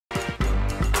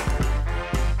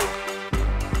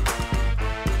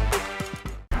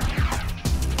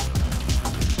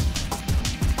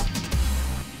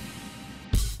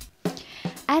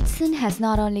ATCEN has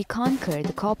not only conquered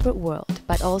the corporate world,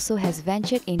 but also has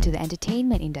ventured into the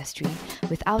entertainment industry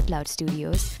with outLOUD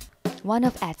Studios, one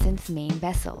of ATCEN's main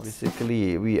vessels.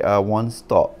 Basically, we are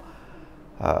one-stop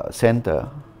center.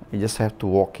 You just have to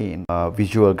walk in.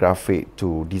 Visual graphic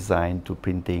to design to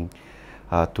printing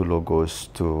to logos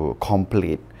to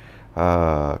complete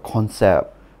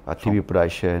concept, TV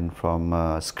production from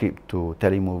script to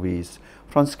telemovies,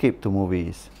 from script to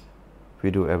movies.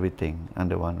 We do everything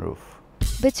under one roof.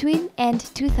 Between end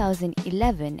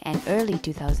 2011 and early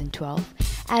 2012,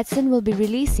 ATCEN will be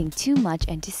releasing two much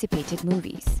anticipated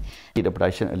movies. Did the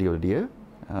production earlier this year.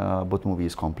 Both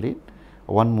movies complete.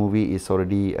 One movie is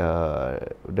already,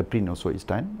 the print also is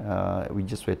done. We're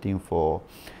just waiting for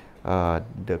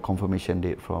the confirmation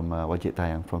date from Wajib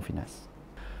Tayang from Finas.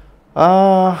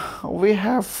 We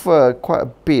have quite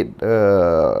a bit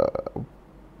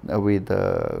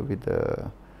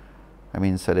I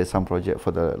mean, so there's some project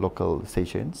for the local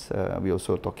stations. We're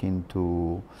also talking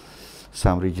to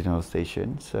some regional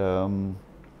stations.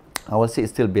 I would say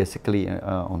it's still basically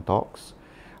on talks.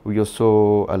 We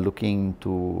also are looking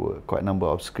to quite a number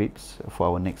of scripts for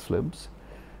our next films.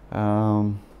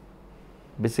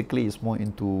 Basically, it's more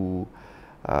into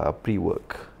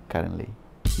pre-work currently.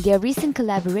 Their recent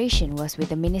collaboration was with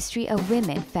the Ministry of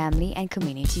Women, Family and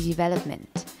Community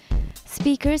Development.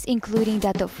 Speakers including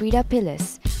Datuk Frida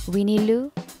Pilis, Winnie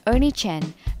Lu, Ernie Chen,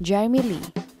 Jeremy Lee,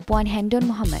 Puan Hendon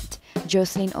Mohammed,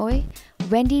 Jocelyn Oi,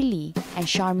 Wendy Lee and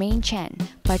Charmaine Chen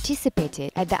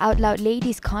participated at the outLOUD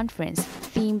Ladies Conference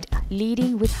themed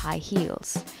Leading with High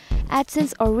Heels.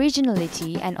 ATCEN's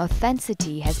originality and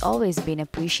authenticity has always been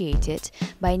appreciated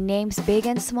by names big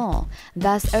and small,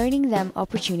 thus earning them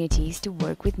opportunities to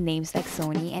work with names like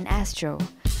Sony and Astro.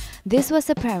 This was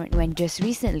apparent when just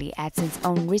recently ATCEN's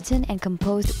own written and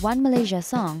composed One Malaysia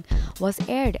song was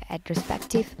aired at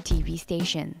respective TV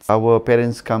stations. Our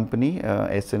parents' company,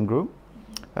 ATCEN Group,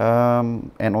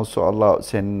 and also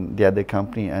outLOUD and the other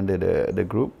company under the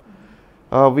group,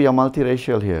 we are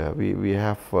multiracial here. We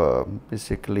have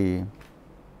basically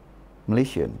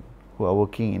Malaysian who are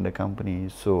working in the company.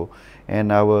 So,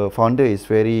 and our founder is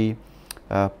very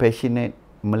passionate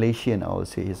Malaysian, I would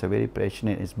say. He's a very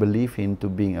passionate. His belief into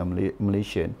being a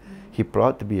Malaysian. He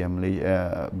proud to be a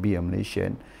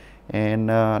Malaysian, and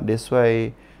that's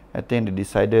why I think they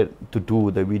decided to do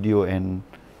the video. And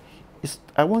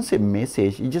I won't say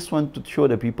message. You just want to show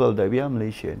the people that we are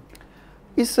Malaysian.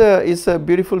 It's a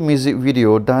beautiful music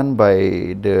video done by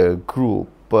the group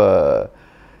for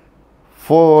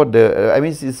the. I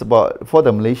mean, it's about for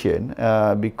the Malaysian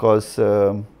because.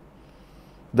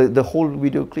 The whole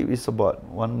video clip is about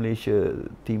One Malaysia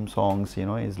theme songs, you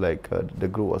know. It's like the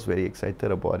group was very excited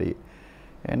about it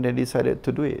and they decided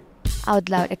to do it.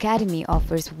 outLOUD Academy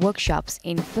offers workshops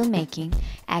in filmmaking,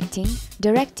 acting,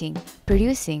 directing,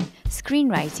 producing,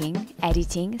 screenwriting,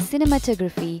 editing,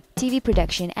 cinematography, TV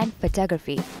production and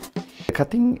photography. The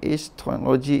cutting edge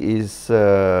technology is,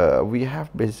 we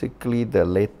have basically the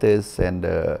latest, and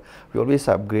we always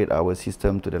upgrade our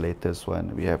system to the latest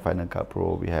one. We have Final Cut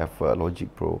Pro, we have Logic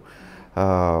Pro.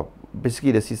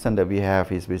 Basically the system that we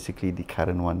have is basically the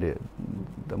current one,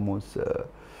 the most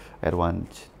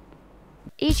advanced.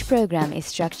 Each program is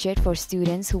structured for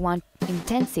students who want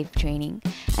intensive training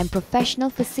and professional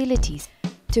facilities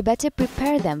to better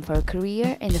prepare them for a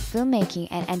career in the filmmaking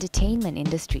and entertainment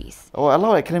industries.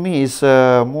 outLOUD Academy is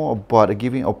more about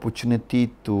giving opportunity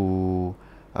to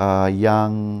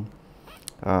young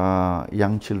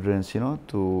children, you know,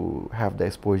 to have the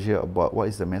exposure about what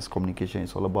is the mass communication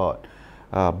is all about.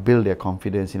 Build their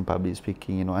confidence in public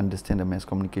speaking, you know, understand the mass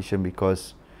communication,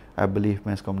 because I believe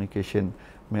mass communication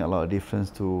make a lot of difference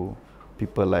to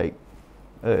people like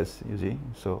us, you see.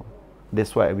 So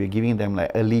that's why we're giving them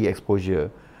like early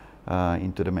exposure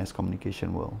into the mass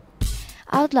communication world.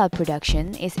 outLOUD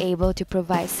Production is able to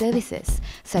provide services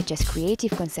such as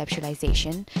creative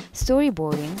conceptualization,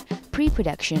 storyboarding,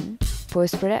 pre-production,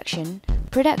 post-production,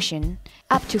 production,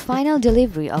 up to final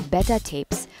delivery of beta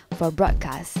tapes for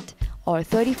broadcast or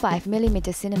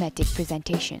 35mm cinematic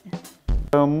presentation.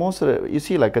 Most of the, you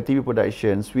see, like a TV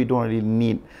productions, we don't really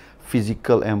need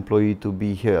physical employee to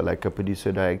be here, like a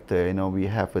producer, director. You know, we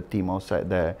have a team outside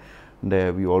there.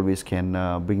 We always can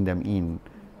bring them in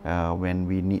when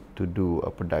we need to do a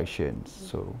production.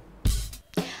 So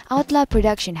outLOUD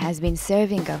Production has been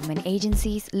serving government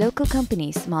agencies, local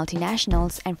companies,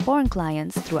 multinationals and foreign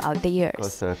clients throughout the years.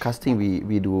 Because casting,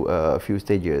 we do a few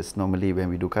stages. Normally when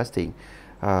we do casting,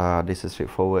 this is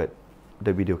straightforward,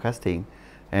 the video casting.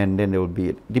 And then there will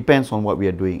be, depends on what we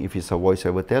are doing. If it's a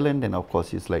voiceover talent, then of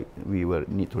course it's like we will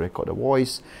need to record a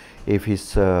voice. If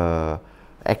it's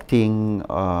acting,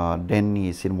 then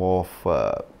he's involved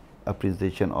a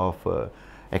presentation of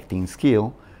acting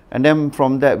skill, and then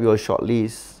from that we will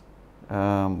shortlist.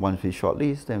 Once we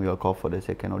shortlist, then we will call for the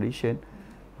second audition.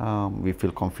 We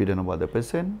feel confident about the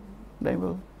person, then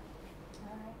we'll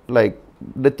like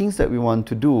the things that we want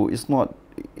to do is not.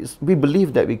 We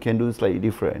believe that we can do slightly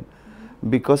different,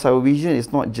 because our vision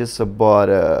is not just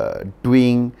about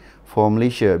doing for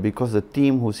Malaysia, because the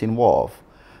team who's involved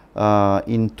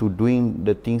into doing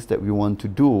the things that we want to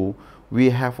do, we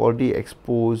have already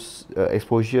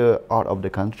exposure out of the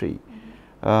country.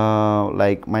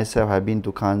 Like myself, I've been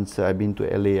to Cannes, I've been to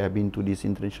LA, I've been to these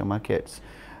international markets,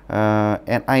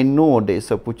 and I know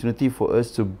there's opportunity for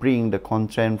us to bring the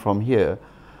content from here.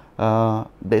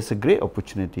 There's a great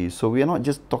opportunity. So we are not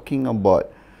just talking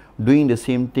about doing the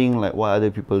same thing like what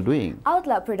other people are doing.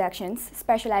 outLOUD Productions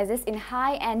specializes in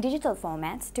high-end digital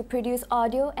formats to produce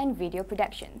audio and video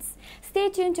productions. Stay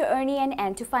tuned to Ernie and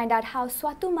Ann to find out how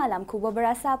Suatu Malam Ku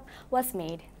Berasap was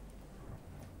made.